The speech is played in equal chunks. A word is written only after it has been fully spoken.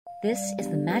This is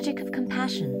the magic of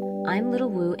compassion. I'm Little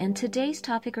Wu, and today's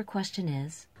topic or question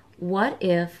is, what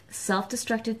if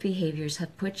self-destructive behaviors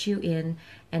have put you in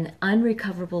an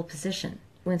unrecoverable position?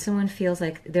 When someone feels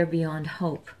like they're beyond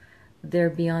hope,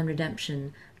 they're beyond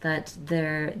redemption, that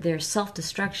their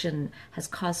self-destruction has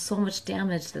caused so much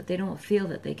damage that they don't feel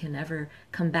that they can ever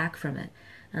come back from it.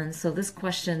 And so this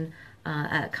question,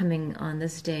 coming on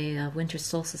this day, Winter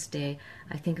Solstice Day,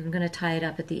 I think I'm going to tie it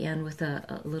up at the end with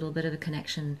a little bit of a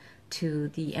connection to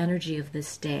the energy of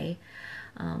this day.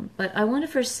 But I want to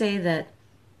first say that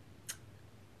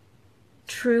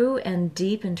true and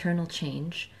deep internal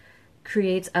change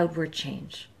creates outward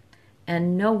change.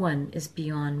 And no one is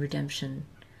beyond redemption.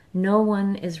 No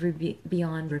one is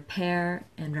beyond repair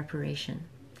and reparation.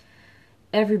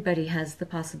 Everybody has the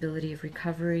possibility of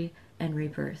recovery and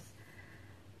rebirth.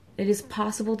 It is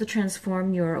possible to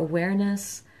transform your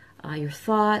awareness, your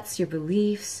thoughts, your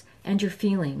beliefs, and your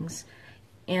feelings.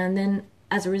 And then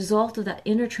as a result of that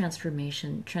inner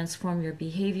transformation, transform your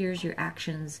behaviors, your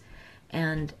actions,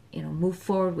 and move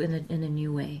forward in a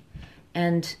new way.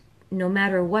 And no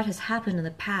matter what has happened in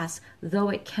the past, though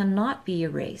it cannot be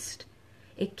erased,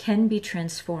 it can be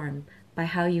transformed by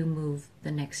how you move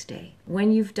the next day.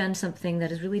 When you've done something that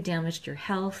has really damaged your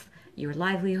health, your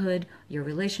livelihood, your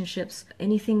relationships,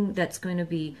 anything that's going to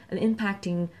be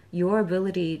impacting your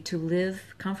ability to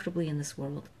live comfortably in this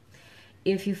world,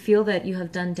 if you feel that you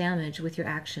have done damage with your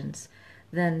actions,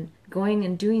 then going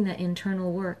and doing that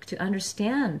internal work to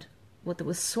understand what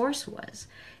the source was,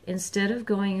 instead of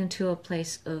going into a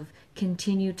place of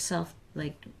continued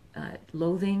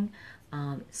loathing,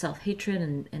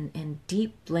 self-hatred, and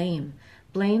deep blame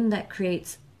that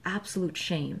creates absolute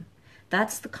shame.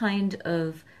 That's the kind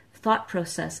of thought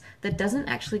process that doesn't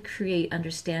actually create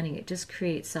understanding, it just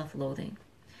creates self-loathing.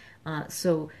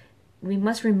 So we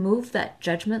must remove that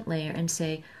judgment layer and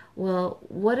say, well,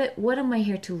 what am I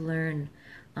here to learn?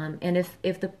 And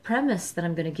if the premise that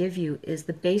I'm going to give you is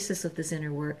the basis of this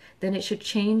inner work, then it should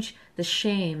change the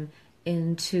shame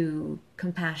into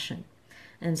compassion.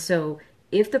 And so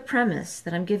if the premise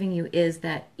that I'm giving you is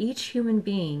that each human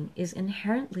being is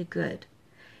inherently good,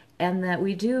 and that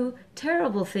we do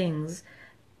terrible things,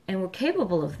 and we're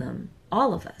capable of them,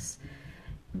 all of us,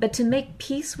 but to make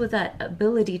peace with that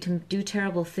ability to do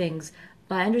terrible things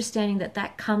by understanding that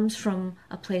that comes from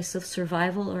a place of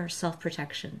survival or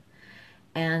self-protection.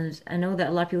 And I know that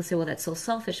a lot of people say, well, that's so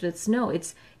selfish, but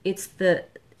it's the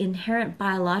inherent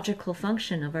biological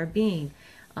function of our being.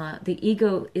 The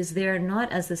ego is there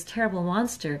not as this terrible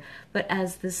monster, but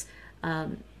as this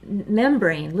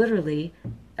membrane, literally,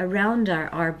 around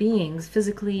our beings,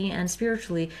 physically and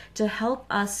spiritually, to help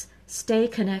us stay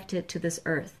connected to this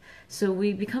earth. So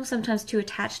we become sometimes too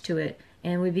attached to it,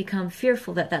 and we become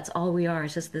fearful that that's all we are,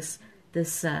 it's just this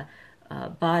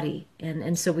body,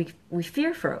 and so we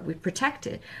fear for it, we protect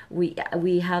it,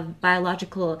 we have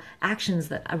biological actions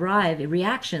that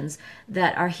reactions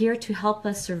that are here to help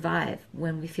us survive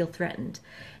when we feel threatened.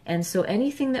 And so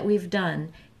anything that we've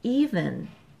done, even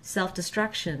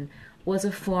self-destruction, was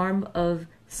a form of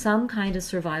some kind of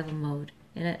survival mode.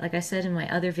 And like I said in my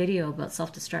other video about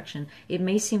self-destruction, it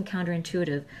may seem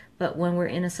counterintuitive, but when we're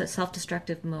in a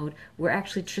self-destructive mode, we're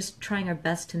actually just trying our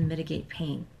best to mitigate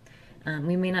pain.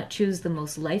 We may not choose the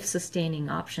most life-sustaining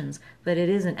options, but it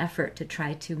is an effort to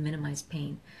try to minimize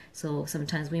pain. So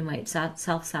sometimes we might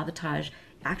self-sabotage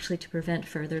actually to prevent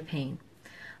further pain.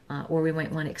 Or we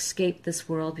might want to escape this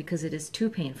world because it is too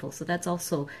painful. So that's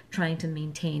also trying to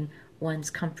maintain one's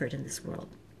comfort in this world.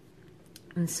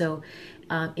 And so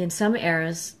in some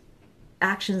eras,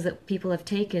 actions that people have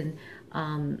taken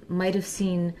might have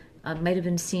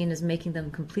been seen as making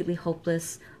them completely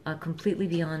hopeless, completely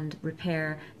beyond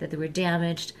repair, that they were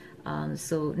damaged,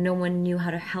 so no one knew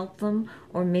how to help them,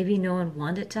 or maybe no one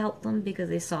wanted to help them because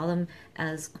they saw them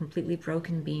as completely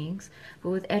broken beings. But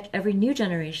with every new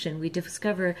generation, we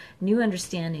discover new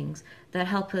understandings that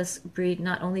help us breed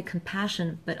not only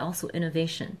compassion, but also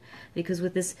innovation. Because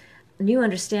with this new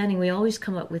understanding, we always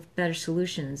come up with better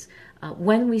solutions.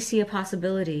 When we see a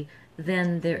possibility,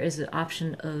 then there is an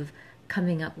option of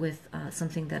coming up with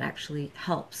something that actually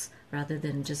helps rather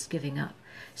than just giving up.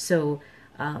 So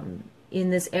in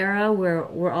this era where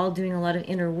we're all doing a lot of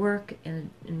inner work and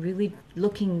really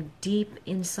looking deep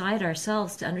inside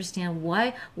ourselves to understand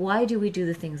why do we do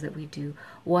the things that we do?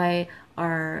 Why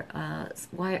are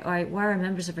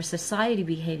members of our society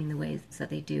behaving the ways that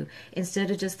they do?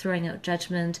 Instead of just throwing out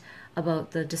judgment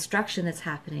about the destruction that's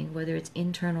happening, whether it's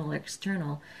internal or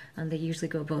external, and they usually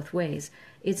go both ways,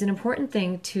 it's an important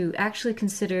thing to actually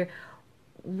consider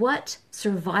what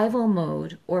survival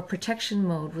mode or protection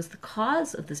mode was the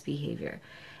cause of this behavior.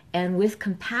 And with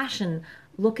compassion,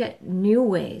 look at new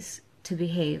ways to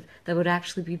behave that would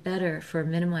actually be better for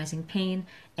minimizing pain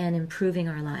and improving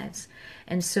our lives.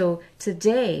 And so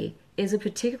today is a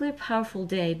particularly powerful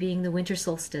day, being the winter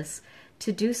solstice,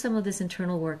 to do some of this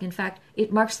internal work. In fact,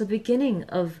 it marks the beginning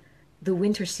of the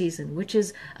winter season, which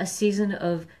is a season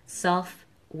of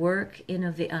self-work,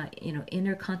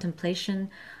 inner contemplation,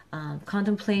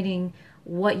 contemplating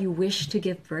what you wish to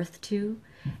give birth to,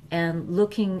 and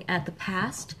looking at the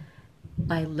past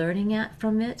by learning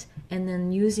from it, and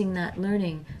then using that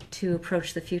learning to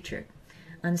approach the future.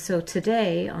 And so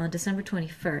today, on December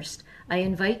 21st, I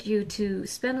invite you to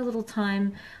spend a little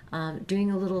time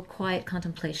doing a little quiet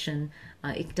contemplation.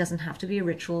 It doesn't have to be a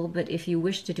ritual, but if you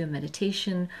wish to do a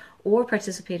meditation or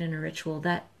participate in a ritual,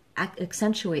 that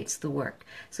accentuates the work.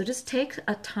 So just take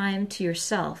a time to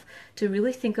yourself to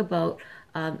really think about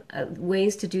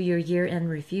ways to do your year-end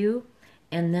review,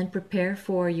 and then prepare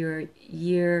for your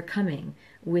year coming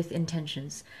with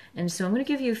intentions. And so I'm going to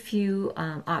give you a few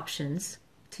options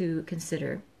to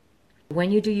consider.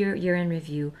 When you do your year-end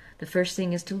review, the first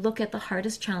thing is to look at the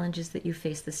hardest challenges that you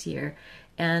faced this year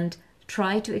and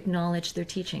try to acknowledge their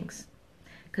teachings.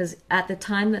 Because at the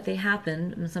time that they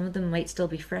happened, some of them might still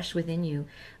be fresh within you,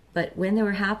 but when they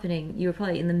were happening, you were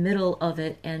probably in the middle of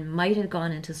it and might have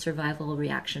gone into survival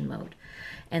reaction mode.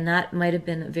 And that might have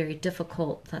been a very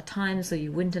difficult time, so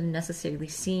you wouldn't have necessarily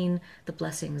seen the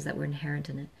blessings that were inherent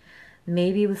in it.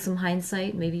 Maybe with some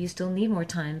hindsight, maybe you still need more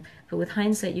time, but with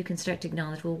hindsight you can start to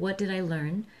acknowledge, well, what did I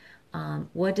learn?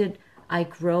 What did I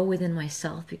grow within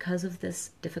myself because of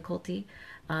this difficulty?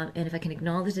 And if I can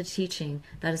acknowledge the teaching,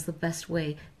 that is the best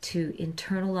way to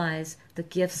internalize the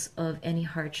gifts of any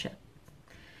hardship.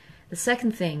 The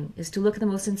second thing is to look at the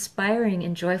most inspiring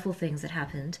and joyful things that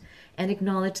happened and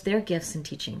acknowledge their gifts and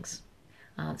teachings.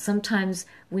 Sometimes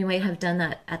we might have done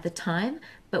that at the time,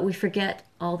 but we forget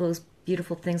all those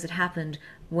beautiful things that happened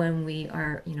when we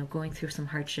are, going through some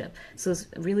hardship. So it's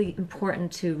really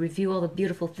important to review all the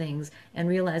beautiful things and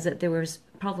realize that there was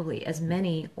probably as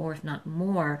many, or if not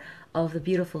more, of the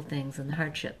beautiful things and the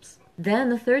hardships. Then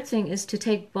the third thing is to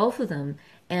take both of them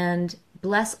and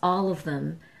bless all of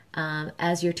them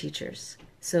as your teachers.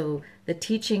 So the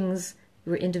teachings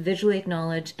were individually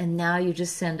acknowledged, and now you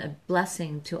just send a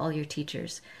blessing to all your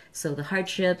teachers. So the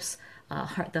hardships,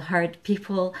 the hard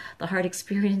people, the hard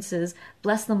experiences,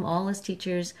 bless them all as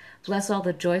teachers. Bless all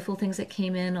the joyful things that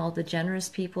came in, all the generous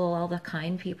people, all the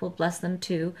kind people, bless them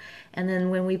too. And then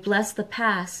when we bless the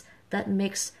past, that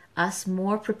makes us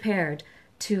more prepared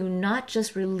to not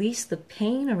just release the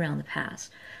pain around the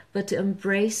past, but to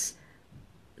embrace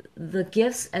the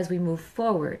gifts as we move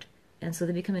forward, and so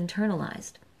they become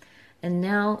internalized. And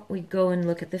now we go and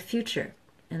look at the future.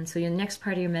 And so your next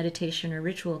part of your meditation or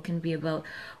ritual can be about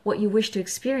what you wish to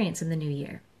experience in the new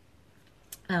year.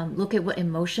 Look at what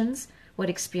emotions, what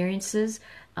experiences,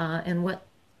 and what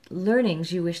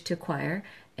learnings you wish to acquire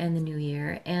in the new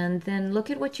year. And then look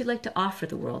at what you'd like to offer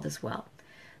the world as well.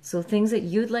 So things that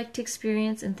you'd like to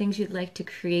experience and things you'd like to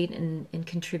create and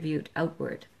contribute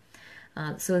outward.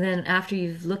 So then after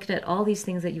you've looked at all these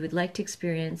things that you would like to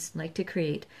experience, like to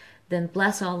create, then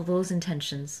bless all of those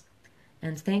intentions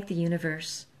and thank the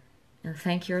universe and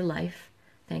thank your life,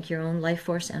 thank your own life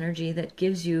force energy that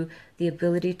gives you the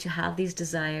ability to have these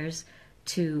desires,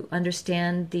 to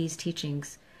understand these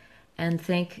teachings, and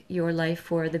thank your life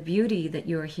for the beauty that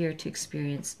you are here to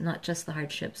experience, not just the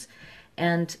hardships.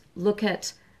 And look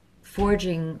at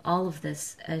forging all of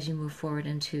this as you move forward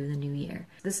into the new year.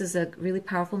 This is a really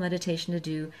powerful meditation to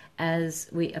do as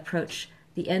we approach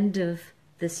the end of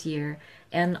this year,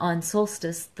 and on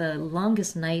solstice, the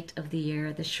longest night of the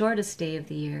year, the shortest day of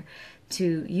the year,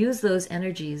 to use those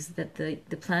energies that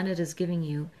the planet is giving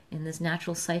you in this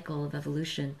natural cycle of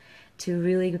evolution to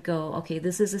really go, okay,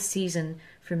 this is a season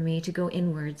for me to go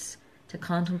inwards, to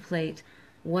contemplate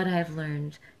what I've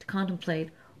learned, to contemplate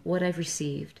what I've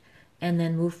received, and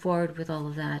then move forward with all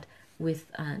of that with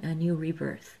a new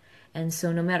rebirth. And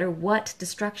so no matter what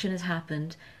destruction has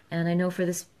happened, and I know for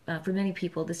many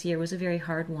people this year was a very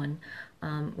hard one.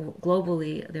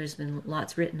 Globally, there's been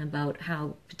lots written about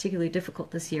how particularly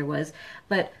difficult this year was,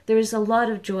 but there's a lot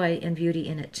of joy and beauty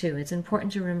in it too. It's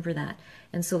important to remember that.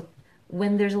 And so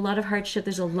when there's a lot of hardship,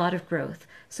 there's a lot of growth.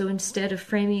 So instead of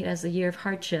framing it as a year of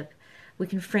hardship, we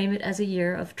can frame it as a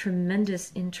year of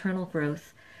tremendous internal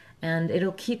growth, and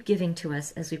it'll keep giving to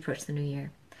us as we approach the new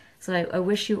year. So I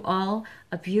wish you all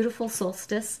a beautiful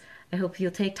solstice. I hope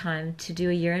you'll take time to do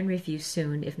a year-end review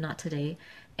soon, if not today,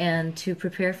 and to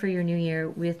prepare for your new year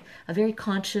with a very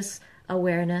conscious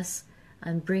awareness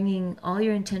and bringing all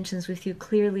your intentions with you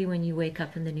clearly when you wake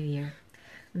up in the new year.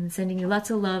 I'm sending you lots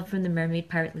of love from the Mermaid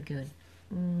Pirate Lagoon.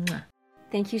 Mwah.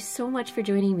 Thank you so much for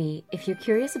joining me. If you're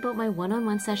curious about my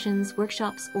one-on-one sessions,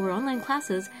 workshops, or online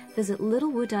classes, visit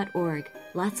littlewood.org.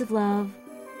 Lots of love.